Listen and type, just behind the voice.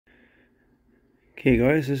Okay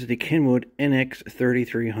guys, this is the Kenwood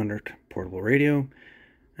NX3300 portable radio,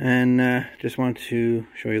 and just want to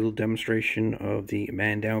show you a little demonstration of the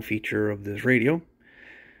Mandown feature of this radio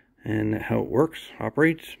and how it works,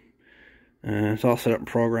 operates. It's all set up in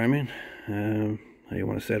programming, how you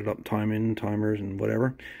want to set it up, timers and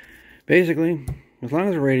whatever. Basically, as long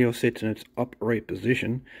as the radio sits in its upright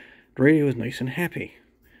position, the radio is nice and happy.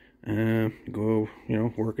 Go,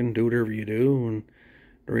 work and do whatever you do, and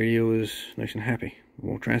the radio is nice and happy. It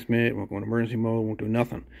won't transmit, it won't go in emergency mode, won't do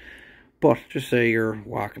nothing. But just say you're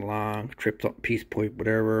walking along, tripped up, piece pipe,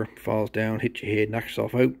 whatever, falls down, hits your head, knocks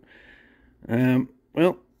yourself out.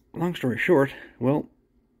 Well, long story short, the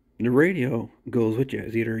radio goes with you.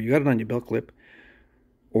 It's either you got it on your belt clip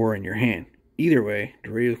or in your hand. Either way,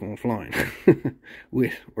 the radio's going flying,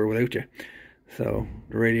 with or without you. So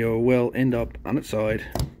the radio will end up on its side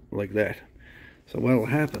like that. So what will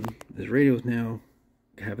happen is radio's now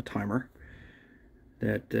have a timer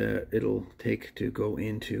that it'll take to go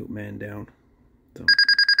into Mandown. So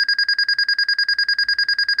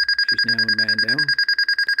she's now in Mandown.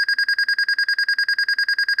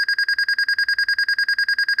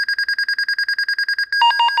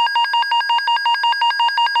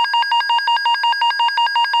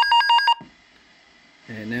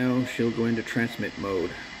 And now she'll go into transmit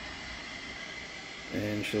mode.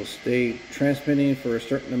 And she'll stay transmitting for a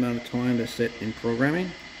certain amount of time that's set in programming.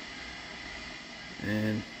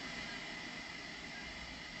 And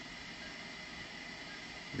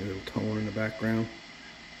a little tone in the background.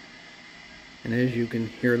 And as you can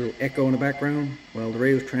hear a little echo in the background, well, the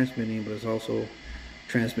radio's transmitting, but it's also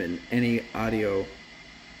transmitting any audio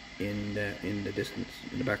in the distance,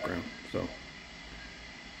 in the background. So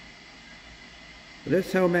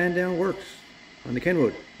that's how Mandown works on the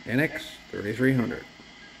Kenwood NX3300.